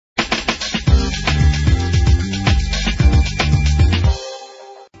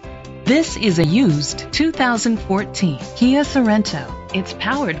This is a used 2014 Kia Sorento. It's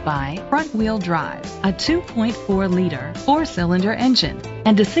powered by front-wheel drive, a 2.4-liter four-cylinder engine,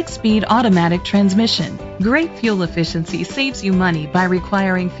 and a 6-speed automatic transmission. Great fuel efficiency saves you money by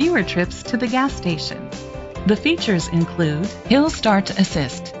requiring fewer trips to the gas station. The features include hill start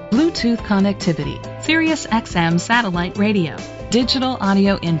assist, Bluetooth connectivity, Sirius XM satellite radio, digital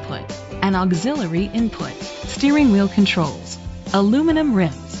audio input, an auxiliary input, steering wheel controls, aluminum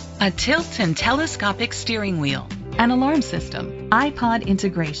rims, a tilt and telescopic steering wheel, an alarm system, iPod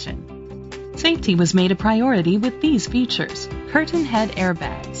integration. Safety was made a priority with these features: curtain head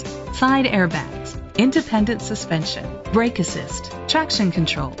airbags, side airbags, independent suspension, brake assist, traction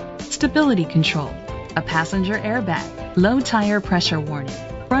control, stability control, a passenger airbag, low tire pressure warning,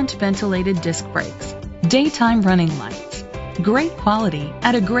 front ventilated disc brakes, daytime running lights. Great quality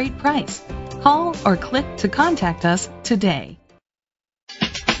at a great price. Call or click to contact us today.